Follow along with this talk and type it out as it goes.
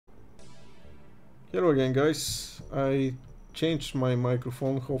Hello again, guys. I changed my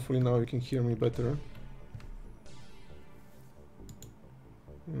microphone. Hopefully now you can hear me better.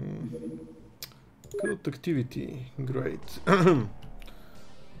 Good activity. Great.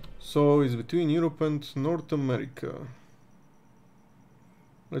 So it's between Europe and North America.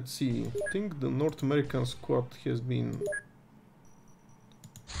 Let's see. I think the North American squad has been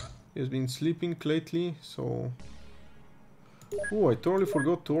sleeping lately, so... Oh, I totally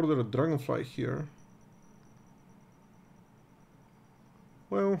forgot to order a dragonfly here.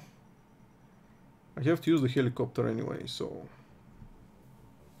 Well, I have to use the helicopter anyway, so...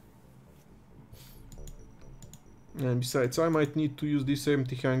 And besides, I might need to use this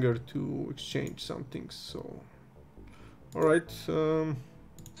empty hangar to exchange some things, so... Alright,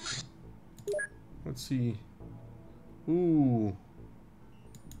 let's see. Ooh.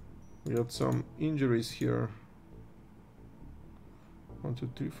 We got some injuries here. 1, 2,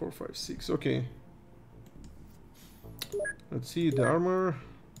 3, 4, 5, 6. Okay. Let's see the armor.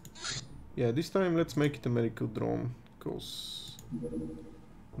 Yeah, this time let's make it a medical drone, because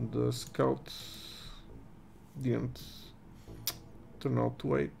the scout didn't turn out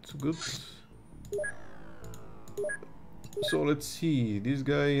way too good. So let's see, this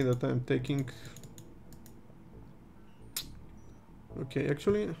guy that I'm taking. Okay,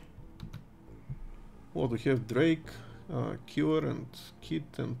 actually, what we have: Drake, Cure, and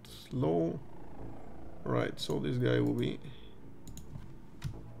Kit, and Low. Right, so this guy will be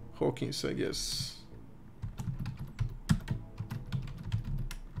Hawkins, I guess.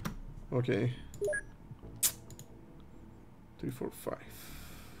 Okay. 3, 4, 5.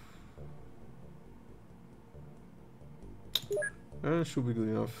 And should be good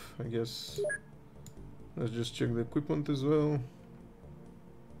enough, I guess. Let's just check the equipment as well.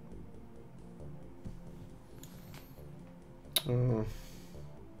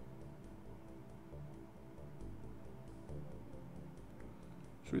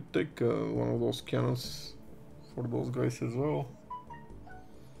 Should we take one of those cannons for those guys as well?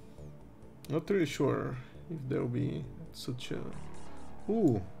 Not really sure if there'll be such a...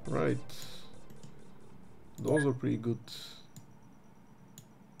 Ooh, right. Those are pretty good.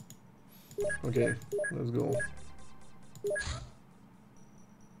 Okay, let's go.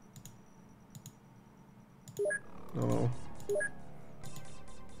 No.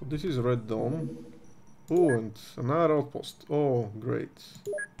 So this is Red Dome. Oh, and another outpost. Oh, great.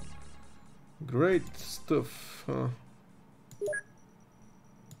 Great stuff.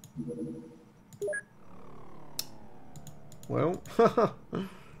 Well,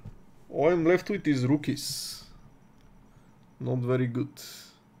 all I'm left with is rookies. Not very good.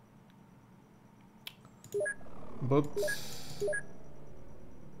 But...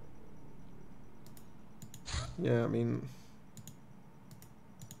 yeah, I mean...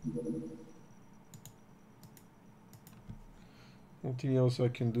 nothing else I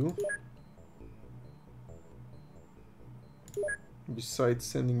can do besides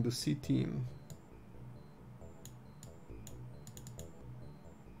sending the C team.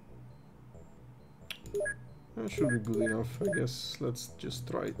 That should be good enough, I guess. Let's just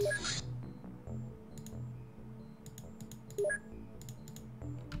try it.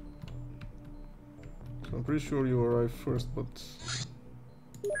 So I'm pretty sure you arrive first, but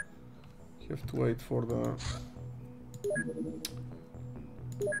you have to wait for the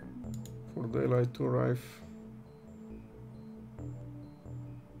ally to arrive.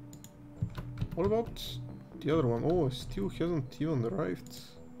 What about the other one? Oh, it still hasn't even arrived.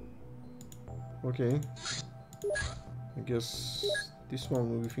 Okay. I guess this one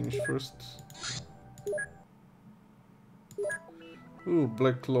will be finished first. Ooh,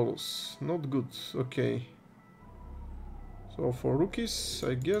 Black Lotus. Not good. Okay. So for rookies,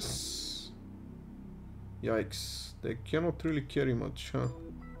 I guess... Yikes. They cannot really carry much, huh?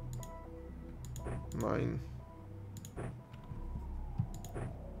 9.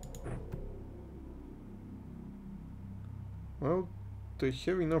 Well, they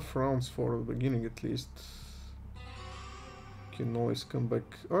have enough rounds for the beginning at least. Can always come back.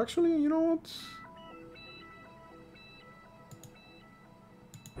 Oh, actually, you know what?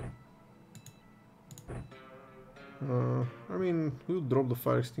 I mean, we'll drop the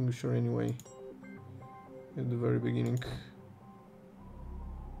fire extinguisher anyway at the very beginning.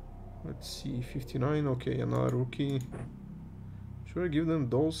 Let's see, 59. Okay, another rookie. Should I give them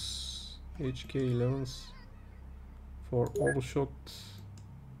those HK11s for all shot?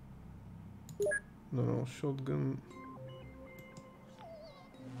 No, shotgun.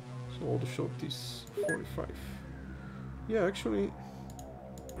 So all the shot is 45. Yeah, actually,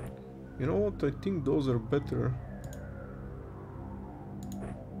 you know what? I think those are better.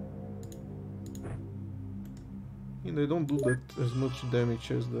 And they don't do that as much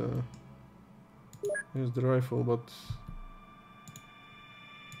damage as the rifle, but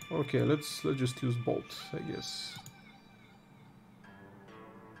okay, let's just use bolt, I guess.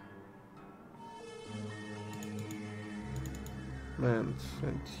 Man,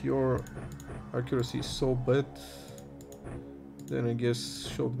 and your accuracy is so bad, then I guess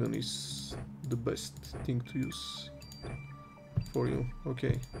shotgun is the best thing to use for you.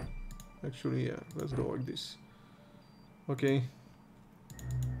 Okay, actually, yeah, let's go like this. Okay,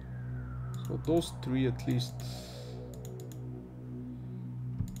 so those three at least.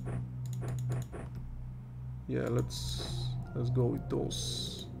 Yeah, let's go with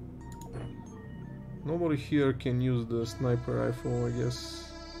those. Nobody here can use the sniper rifle, I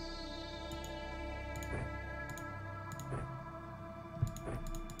guess.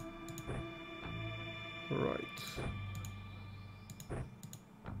 Right.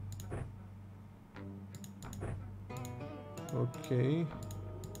 Okay.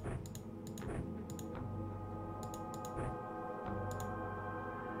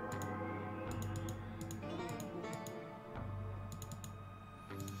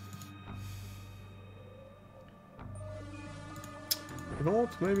 You know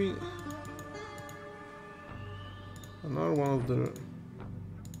what, maybe another one of the...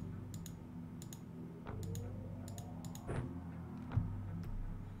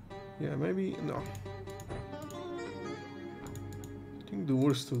 Yeah, maybe... no. I think the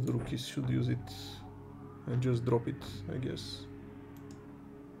worst of the rookies should use it and just drop it, I guess.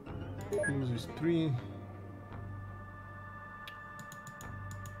 Use this 3. I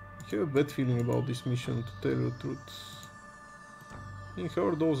have a bad feeling about this mission, to tell you the truth. In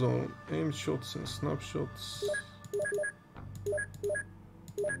her those are aim shots and snapshots.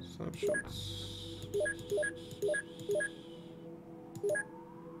 Snapshots.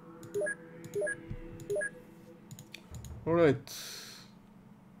 Alright.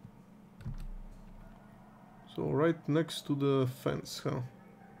 So right next to the fence, huh?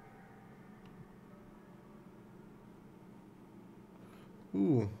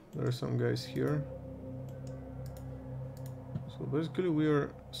 Ooh, there are some guys here. So basically we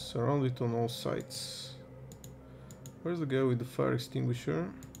are surrounded on all sides. Where's the guy with the fire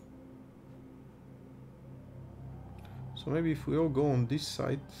extinguisher? So maybe if we all go on this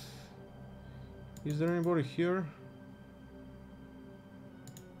side. Is there anybody here?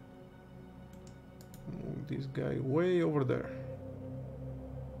 Move this guy way over there.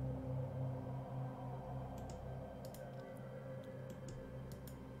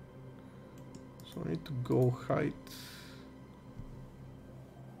 So I need to go hide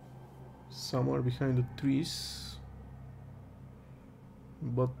somewhere behind the trees,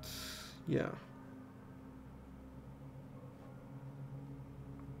 but yeah.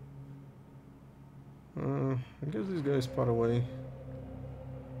 I guess this guy is far away.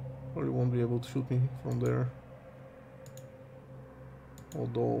 Probably won't be able to shoot me from there.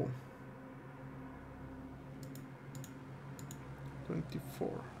 Although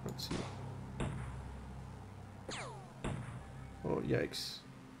 24, let's see. Oh yikes.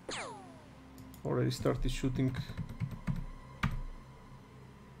 Already started shooting.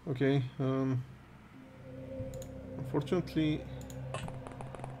 Okay, unfortunately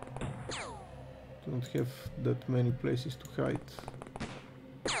don't have that many places to hide.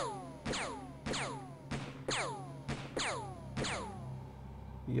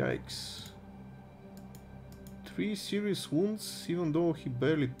 Yikes. 3 serious wounds, even though he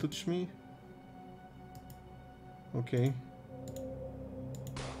barely touched me. Okay.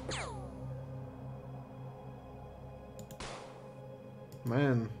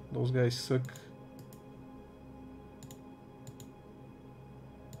 Man, those guys suck.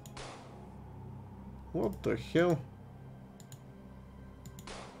 What the hell?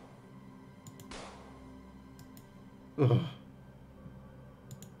 Ugh.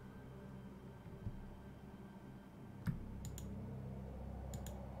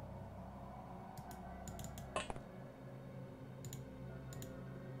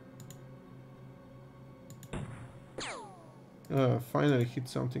 Finally hit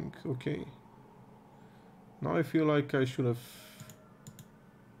something. Okay. Now I feel like I should have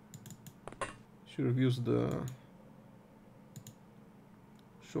used the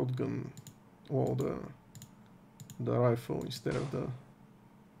shotgun or the rifle instead of the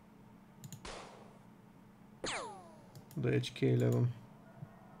HK11.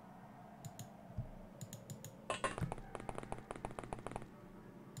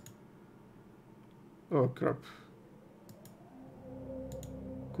 Oh crap.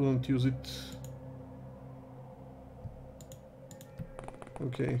 Couldn't use it.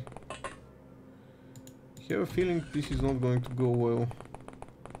 Okay. I have a feeling this is not going to go well.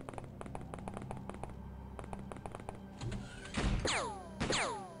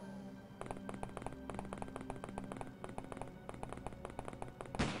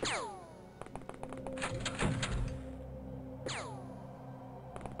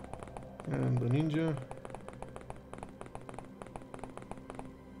 And the ninja.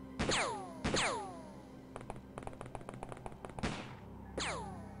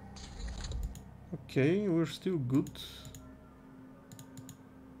 Okay, we're still good.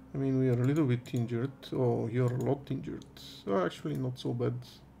 I mean, we are a little bit injured. Oh, you're a lot injured. Oh, actually, not so bad.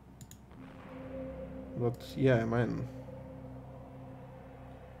 But yeah, man.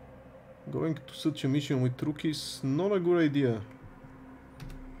 Going to such a mission with rookies, not a good idea.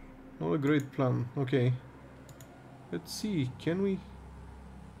 Not a great plan. Okay. Let's see, can we...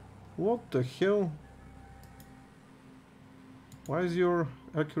 What the hell? Why is your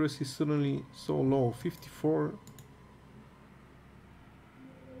accuracy suddenly so low? 54?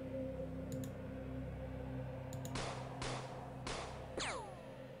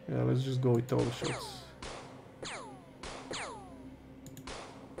 Yeah, let's just go with all the shots.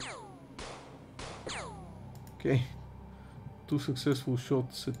 Okay. 2 successful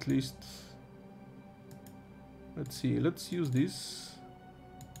shots at least. Let's see, let's use this.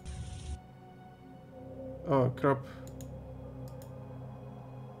 Oh, crap.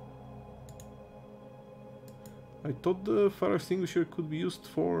 I thought the fire extinguisher could be used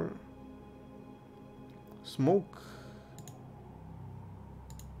for smoke.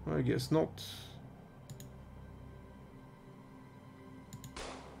 I guess not.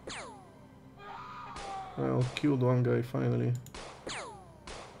 Well, killed one guy finally.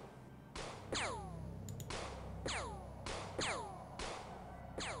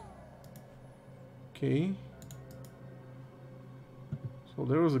 Okay. So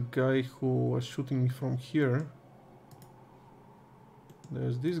there was a guy who was shooting me from here.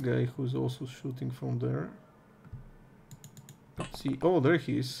 There's this guy who's also shooting from there. Let's see. Oh, there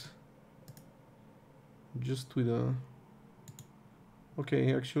he is. Just with a...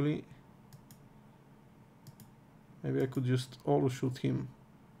 Okay, actually... Maybe I could just auto shoot him.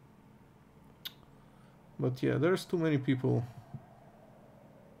 But yeah, there's too many people.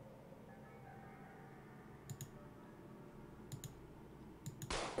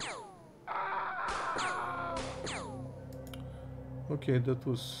 Okay, that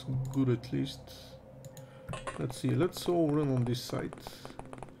was good at least. Let's see, let's all run on this side.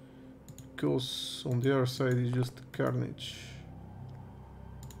 Because on the other side is just carnage.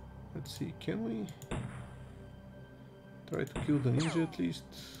 Let's see, can we try to kill the ninja at least?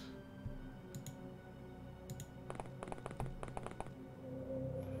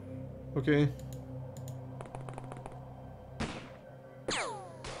 Okay.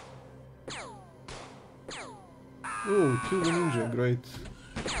 Oh, kill the ninja, great.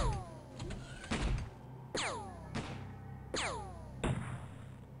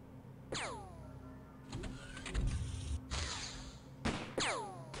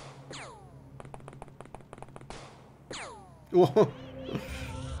 Whoa.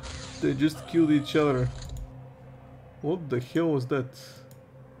 They just killed each other. What the hell was that?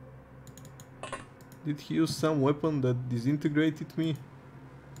 Did he use some weapon that disintegrated me?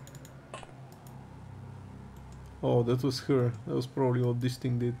 Oh, that was her. That was probably what this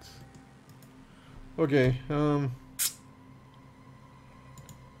thing did. Okay,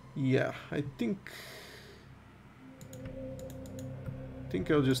 yeah, I think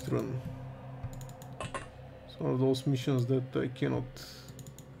I'll just run. It's one of those missions that I cannot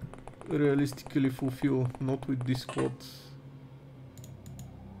realistically fulfill, not with this squad.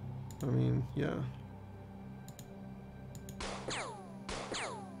 I mean, yeah.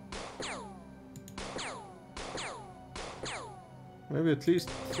 Maybe at least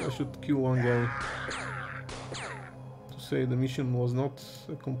I should kill one guy to say the mission was not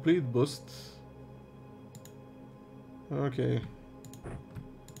a complete bust. Okay.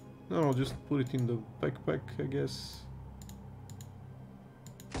 No, I'll just put it in the backpack, I guess.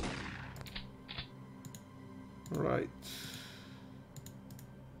 Right.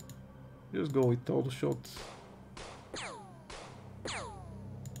 Just go with auto shot.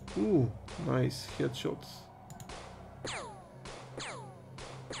 Ooh, nice headshots.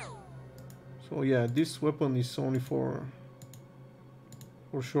 So yeah, this weapon is only for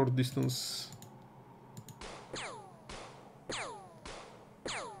short distance.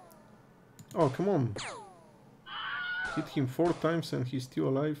 Oh, come on. Hit him 4 times and he's still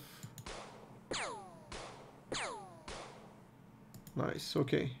alive. Nice,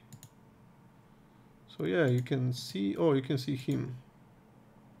 okay. So yeah, you can see... Oh, you can see him.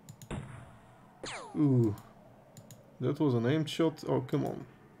 Ooh. That was an aimed shot? Oh, come on.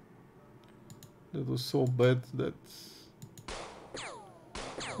 That was so bad that...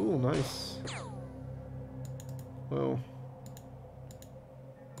 Oh, nice. Well...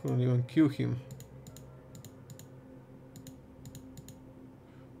 Couldn't even kill him.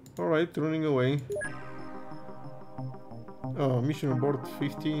 Alright, running away. Oh, mission abort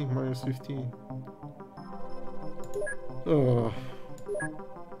 50, minus 50. Oh.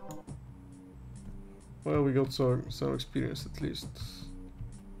 Well, we got some experience at least.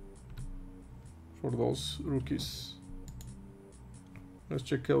 For those rookies. Let's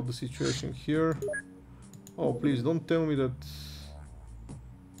check out the situation here. Oh, please don't tell me that...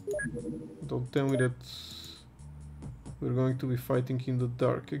 Don't tell me that we're going to be fighting in the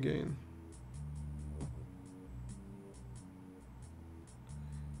dark again.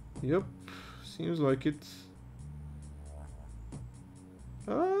 Yep, seems like it.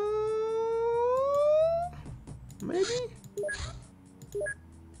 Maybe?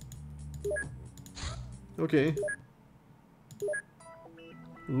 Okay.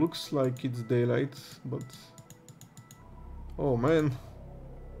 Looks like it's daylight, but... Oh man.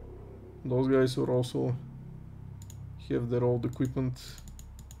 Those guys will also have their old equipment.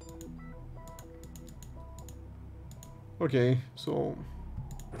 Okay, so...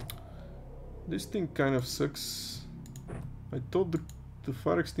 This thing kind of sucks. I thought the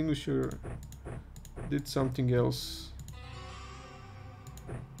fire extinguisher did something else.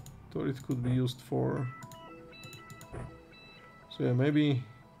 Thought it could be used for... So yeah, maybe...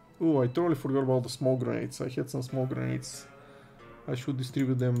 Oh, I totally forgot about the smoke grenades. I had some smoke grenades. I should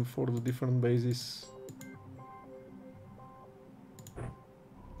distribute them for the different bases.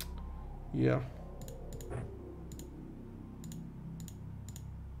 Yeah.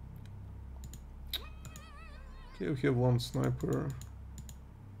 Okay, we have one sniper.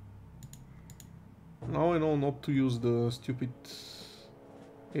 Now I know not to use the stupid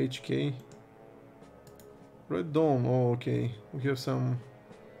HK. Red Dawn, oh okay. We have some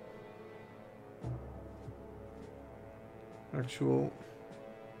actual...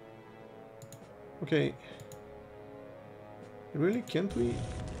 Okay. Really, can't we?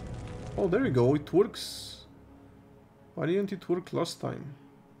 Oh, there we go, it works. Why didn't it work last time?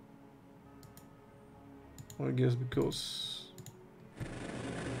 Well, I guess because...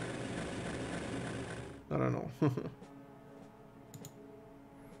 I don't know.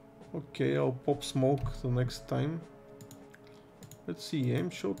 Okay, I'll pop smoke the next time. Let's see, aim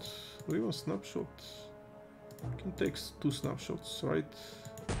shot or even snapshot. Can take 2 snapshots, right?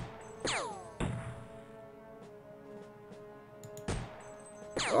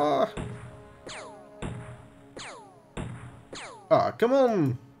 Ah! Ah, come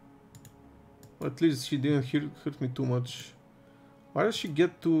on! Well, at least she didn't hurt me too much. Why does she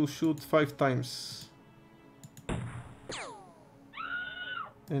get to shoot 5 times?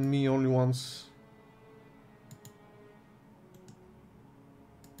 And me only once.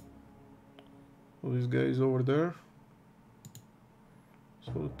 So this guy is over there.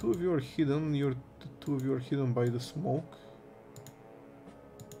 So the 2 of you are hidden. The 2 of you are hidden by the smoke.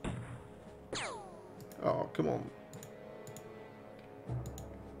 Oh, come on.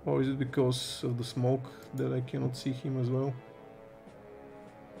 Or is it because of the smoke that I cannot see him as well?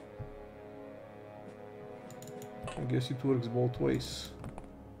 I guess it works both ways.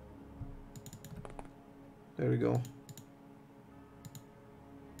 There we go.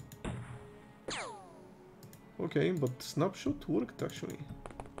 Okay, but snapshot worked actually.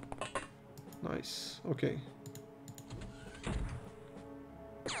 Nice, okay.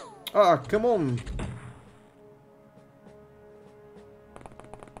 Ah, come on!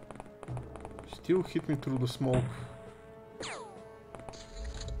 Still hit me through the smoke.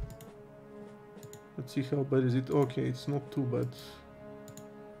 Let's see how bad is it. Okay, it's not too bad.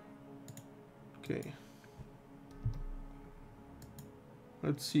 Okay.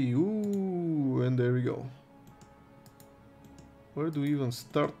 Let's see. Ooh, and there we go. Where do we even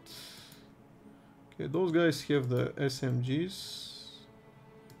start? Okay, those guys have the SMGs.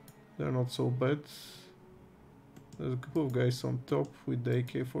 They're not so bad. There's a couple of guys on top with the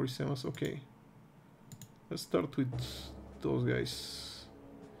AK-47s. Okay. Let's start with those guys.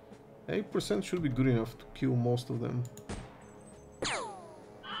 8% should be good enough to kill most of them.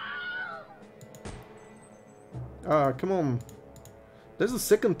 Ah, come on. That's the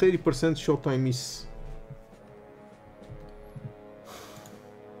second 80% shot I miss.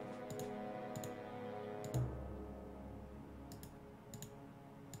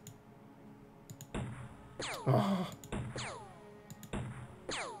 Ah.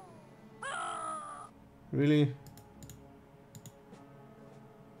 Really?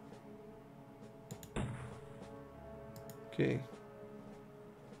 Okay.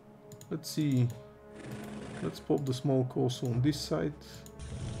 Let's see. Let's pop the smoke also on this side.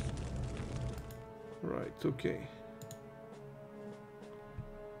 Right, okay.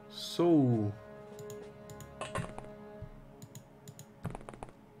 So...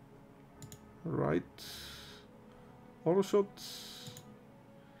 Right. Auto shots.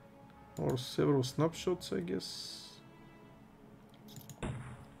 Or several snapshots, I guess.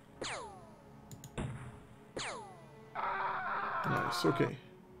 Nice, okay.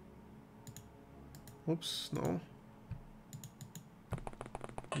 Oops, no.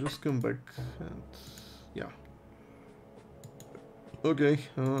 Just come back and... yeah. Okay,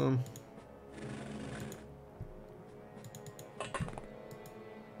 oh,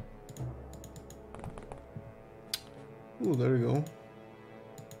 there you go.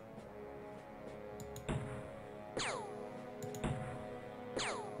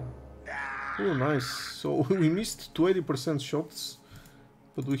 Oh, nice. So we missed 20% shots,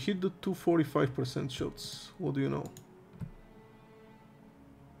 but we hit the 245% shots. What do you know?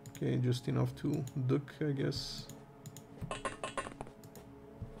 Okay, just enough to duck, I guess.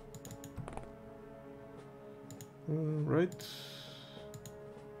 Right.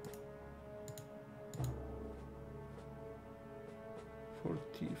 $40,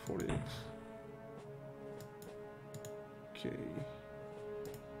 $48. Okay.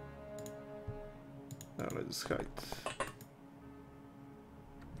 Now let's hide.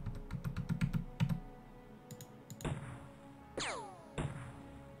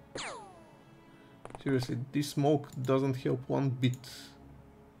 Seriously, this smoke doesn't help one bit.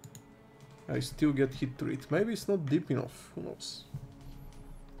 I still get hit to it. Maybe it's not deep enough, who knows.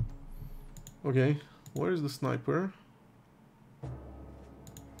 Okay, where is the sniper?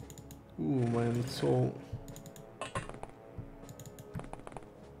 Ooh man, it's so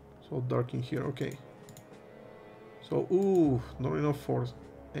dark in here, okay. So, ooh, not enough for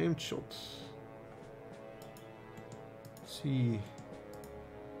aim shots. Let's see.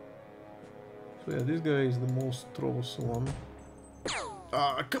 So yeah, this guy is the most troublesome one.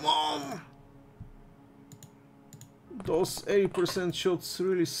 Ah, come on! Those 80% shots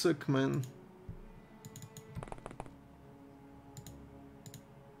really suck, man.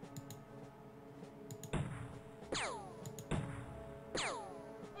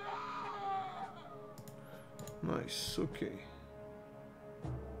 Nice, okay.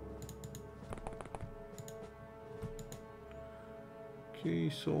 Okay,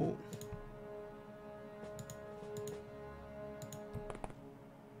 so...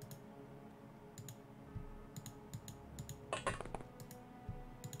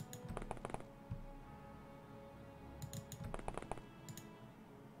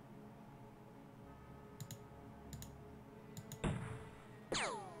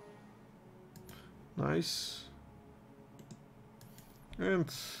 Nice.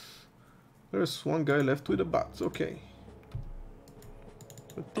 And there's one guy left with a bat. Okay.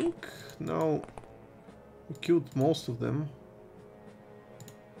 I think now we killed most of them.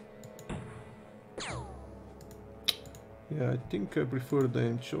 Yeah, I think I prefer the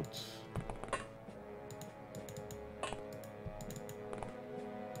end shot.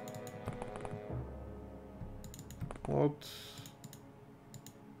 What?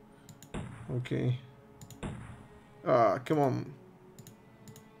 Okay. Ah, come on.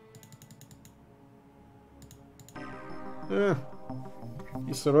 Yeah.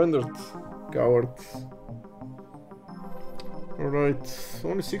 He surrendered, coward. Alright,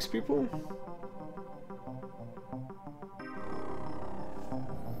 only 6 people?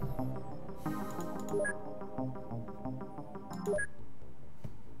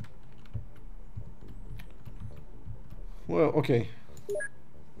 Well, okay.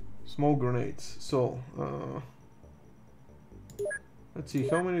 Smoke grenades. So, let's see,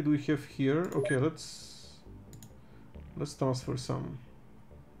 how many do we have here? Okay, let's transfer some.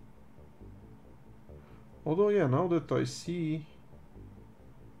 Although, yeah, now that I see...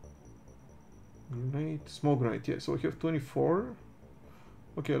 Grenade, small grenade, yeah, so we have 24.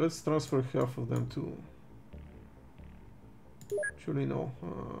 Okay, let's transfer half of them to... Actually, no.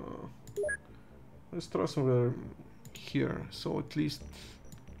 Let's transfer here, so at least...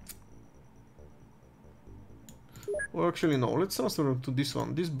 Well, actually, no, let's transfer them to this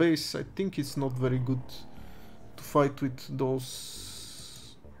one. This base, I think it's not very good to fight with those...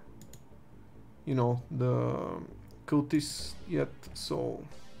 You know, the cultists yet, so...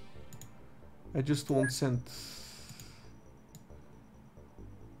 I just won't send...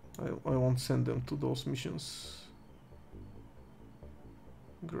 I won't send them to those missions.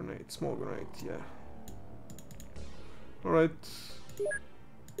 Grenade, small grenade, yeah. Alright.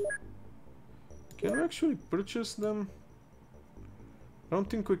 Can we actually purchase them? I don't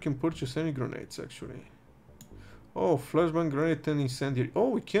think we can purchase any grenades actually. Oh, flashbang grenade and incendiary. Oh,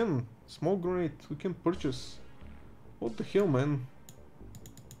 we can. Small grenade. We can purchase. What the hell, man?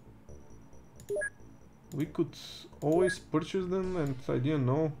 We could always purchase them and I didn't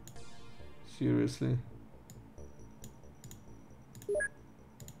know. Seriously.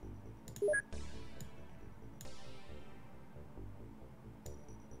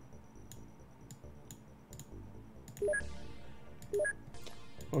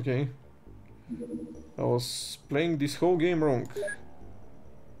 Okay. I was playing this whole game wrong.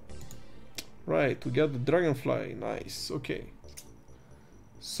 Right, we got the dragonfly. Nice, okay.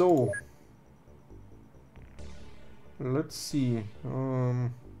 So let's see.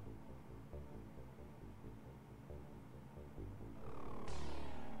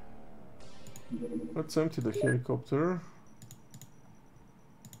 Let's empty the helicopter.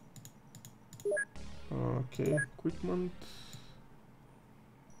 Okay, equipment.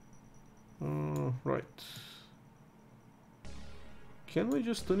 Right. Can we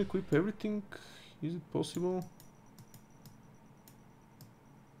just unequip everything? Is it possible?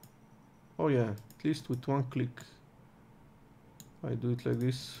 Oh yeah, at least with one click. I do it like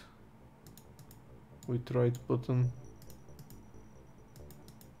this. With right button.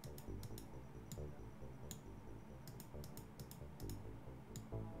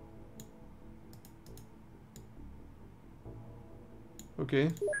 Okay,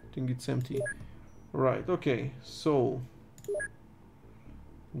 I think it's empty. Right, okay, so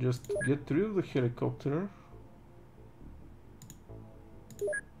just get rid of the helicopter.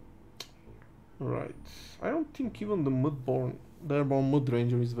 Right, I don't think even the airborne mud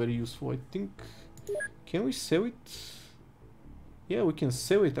ranger is very useful. I think, can we sell it? Yeah, we can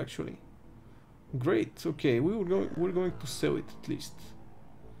sell it actually. Great, okay, we're going to sell it at least.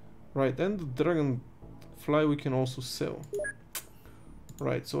 Right, and the dragonfly we can also sell.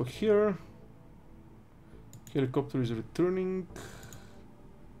 Right, so here helicopter is returning.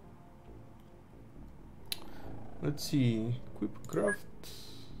 Let's see, equip craft.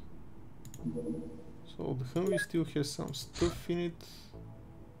 So the Humvee still has some stuff in it.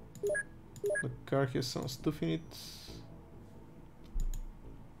 The car has some stuff in it.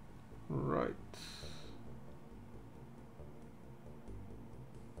 Right.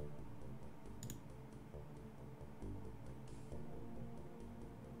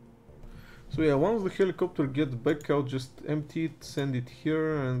 So yeah, once the helicopter gets back out, just empty it, send it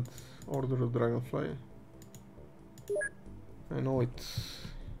here and order a dragonfly. I know it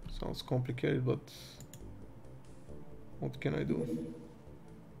sounds complicated, but what can I do?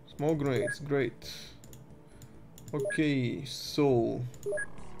 Small grenades, great. Okay, so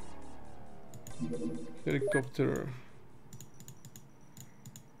helicopter,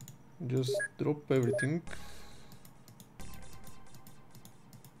 just drop everything.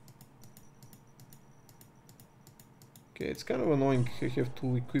 Okay, it's kind of annoying. I have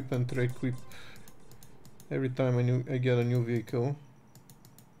to equip and re-equip every time I get a new vehicle.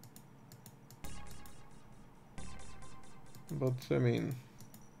 But I mean,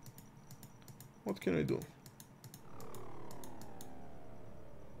 what can I do?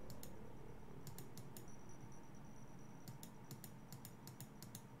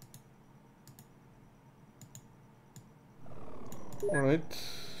 Alright,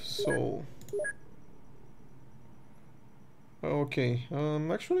 so okay,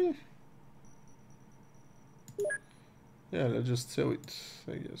 actually, yeah, let's just sell it,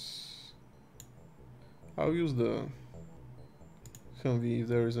 I guess. I'll use the Humvee if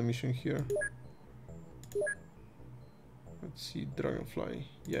there is a mission here. Let's see, dragonfly,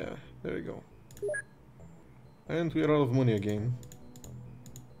 yeah, there we go. And we are out of money again.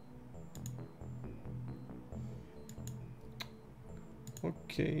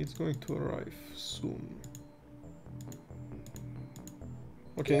 Okay, it's going to arrive soon.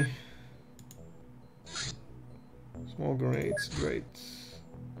 Okay. Small grenades, great.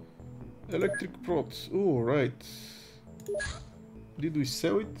 Electric prods, oh right. Did we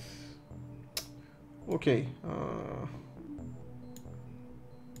sell it? Okay.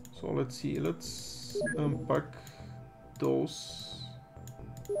 So let's see, let's unpack those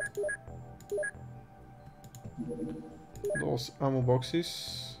ammo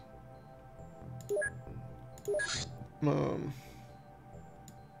boxes.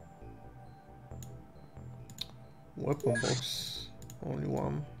 Weapon box, only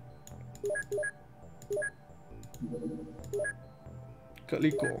one.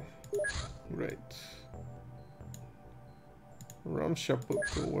 Calico, great. Ramshackle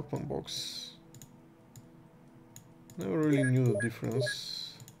weapon box. Never really knew the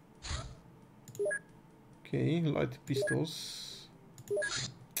difference. Okay, light pistols.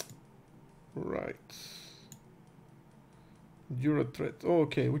 Right. Dura threat. Oh,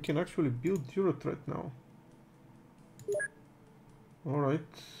 okay, we can actually build Dura threat now. Alright.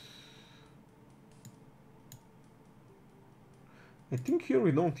 I think here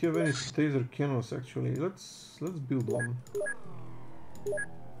we don't have any taser cannons actually. Let's build one.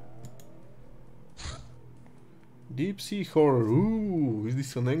 Deep sea horror. Ooh, is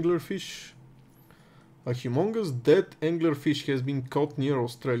this an anglerfish? A humongous dead anglerfish has been caught near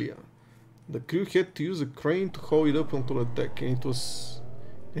Australia. The crew had to use a crane to haul it up onto the deck, and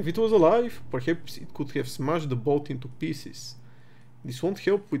if it was alive, perhaps it could have smashed the boat into pieces. This won't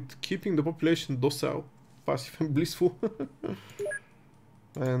help with keeping the population docile, passive and blissful.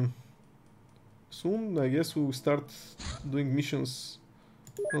 And soon, I guess we'll start doing missions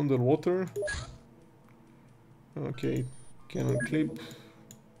underwater. Okay, cannon clip.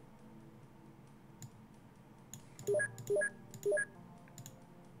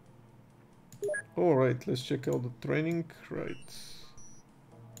 Alright, let's check out the training. Right.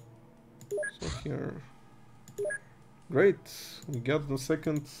 So here. Great, we got the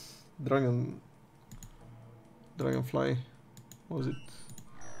second dragonfly. What was it?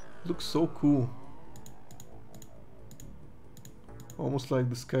 Looks so cool. Almost like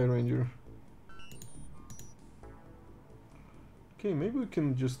the Sky Ranger. Okay, maybe we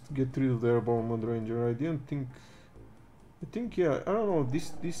can just get rid of the airborne Mud Ranger. I think, yeah, I don't know,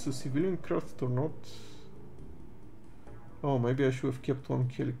 this a civilian craft or not. Oh, maybe I should have kept one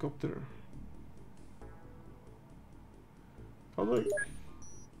helicopter. How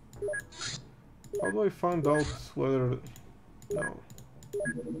do I find out whether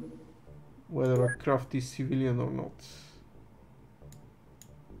a craft is civilian or not?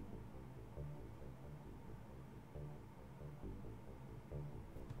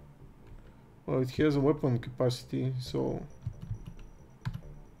 Well, it has a weapon capacity, so...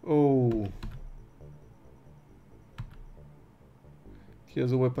 Oh! It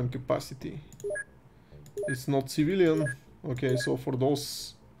has a weapon capacity. It's not civilian. Okay, so for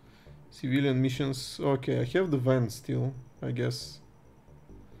those civilian missions... Okay, I have the van still, I guess.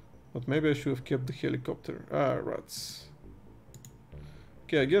 But maybe I should have kept the helicopter. Ah, rats.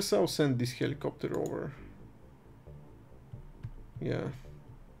 Okay, I guess I'll send this helicopter over. Yeah.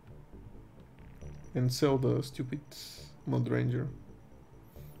 And sell the stupid Mud Ranger.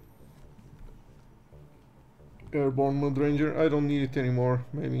 Airborne Mud Ranger. I don't need it anymore,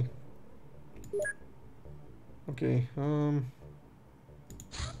 maybe. Okay,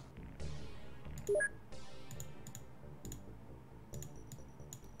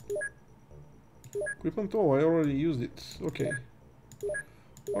 equipment. Oh, I already used it. Okay.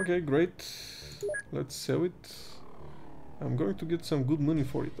 Okay, great. Let's sell it. I'm going to get some good money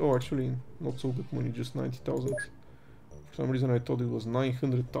for it. Oh, actually, not so good money, just 90,000. For some reason I thought it was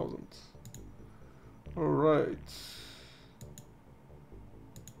 900,000. Alright.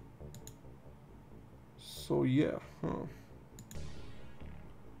 So yeah,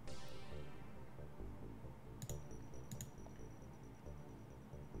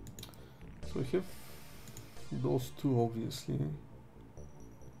 So I have those two, obviously.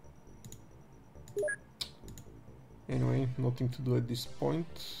 Anyway, nothing to do at this point.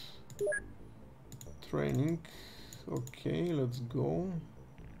 Training. Okay, let's go.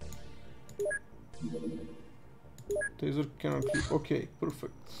 Taser cannon clip. Okay,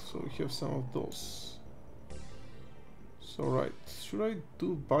 perfect. So we have some of those. So right, should I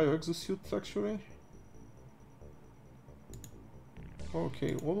do bio-exosuit actually?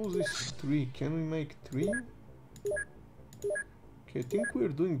 Okay, what was this 3? Can we make 3? Okay, I think we're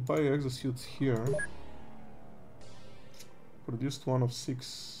doing bio-exosuits here. Produced 1 of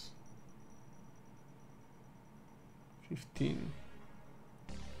 6. 15.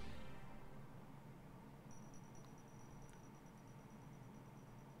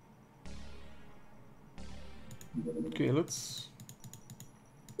 Okay, let's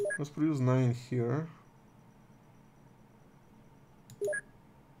produce 9 here.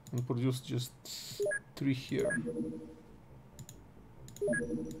 And produce just 3 here.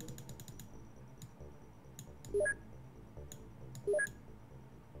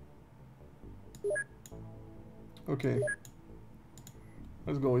 Okay,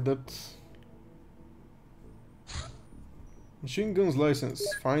 let's go with that. Machine guns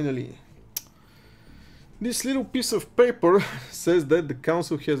license, finally. This little piece of paper says that the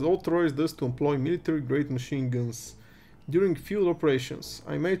council has authorized us to employ military-grade machine guns during field operations.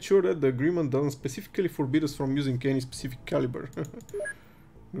 I made sure that the agreement doesn't specifically forbid us from using any specific caliber.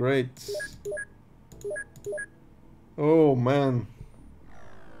 Great. Oh man.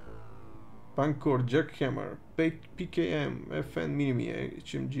 Pancor, Jackhammer, PKM, FN Minimi,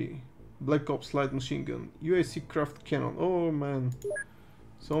 HMG, Black Ops Light Machine Gun, UAC Craft Cannon. Oh man,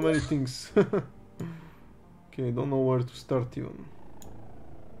 so many things. Okay, don't know where to start even.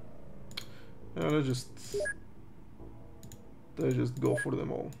 Let's just go for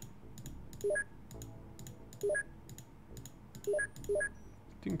them all.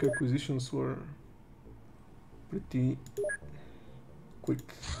 I think acquisitions were pretty quick.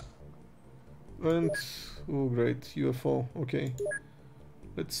 And oh great, UFO. Okay,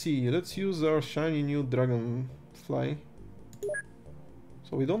 let's see, let's use our shiny new dragonfly.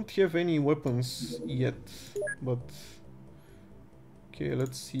 So we don't have any weapons yet, but okay,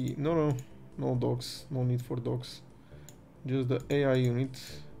 let's see. No dogs, no need for dogs, just the AI unit.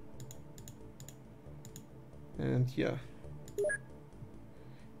 And yeah,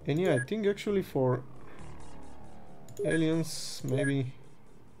 I think actually for aliens maybe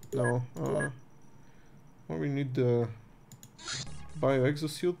no, or we need the bio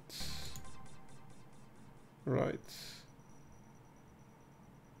exosuit, right?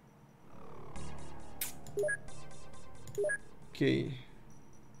 Okay,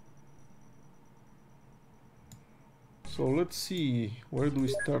 so let's see, where do we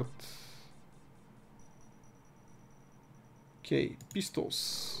start? Okay,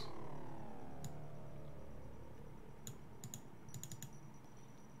 pistols.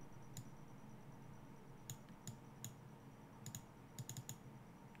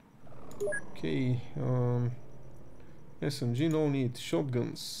 Okay, SMG no need.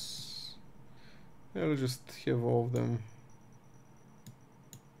 Shotguns, I'll just have all of them.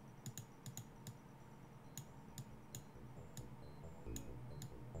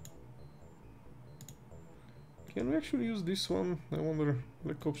 Can we actually use this one? I wonder.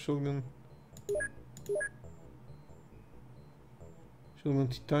 Black Ops shotgun. Shotgun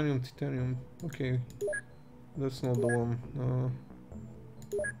titanium. Okay, that's not the one.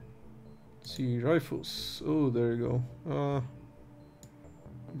 Let's see, rifles. Oh, there you go.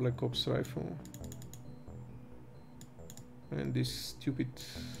 Black Ops rifle. And this stupid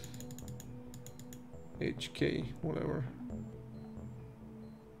HK, whatever.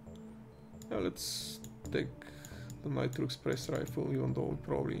 Now let's take the Nitro Express rifle, even though we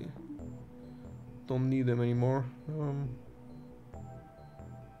probably don't need them anymore.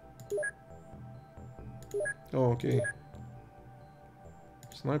 Oh, okay.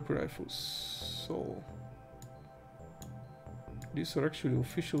 Sniper rifles. So these are actually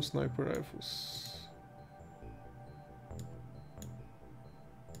official sniper rifles.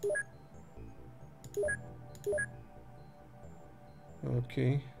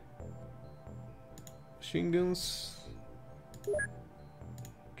 Okay. Machine guns.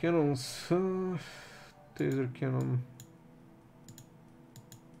 Cannons. Taser cannon.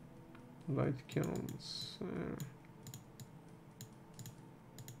 Light cannons.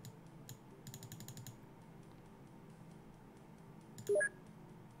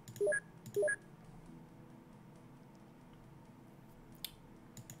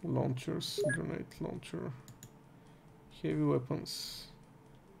 Launchers, grenade launcher, heavy weapons.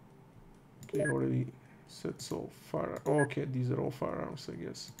 Okay, already said so. Fire. Okay, these are all firearms, I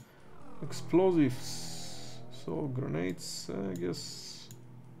guess. Explosives. So grenades, I guess.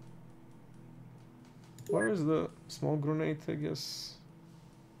 Where is the small grenade? I guess.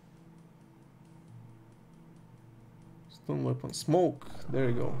 Stun weapon. Smoke. There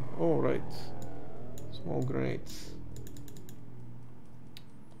you go. All right. Small grenade.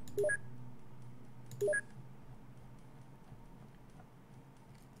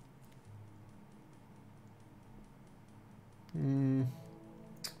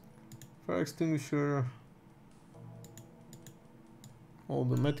 Fire extinguisher. All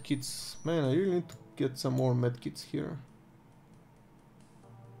the medkits. Man, I really need to get some more medkits here.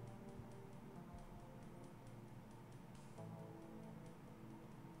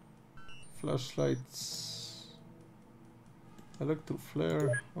 Flashlights. Electro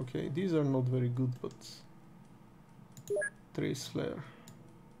flare. Okay, these are not very good, but trace flare.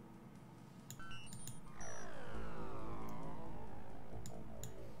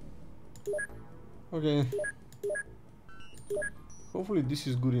 Okay. Hopefully this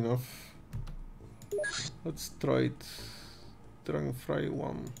is good enough. Let's try it. Dragonfly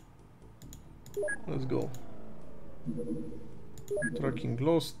 1. Let's go. Tracking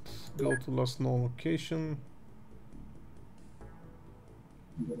lost. Go to last known location.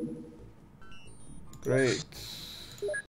 Great.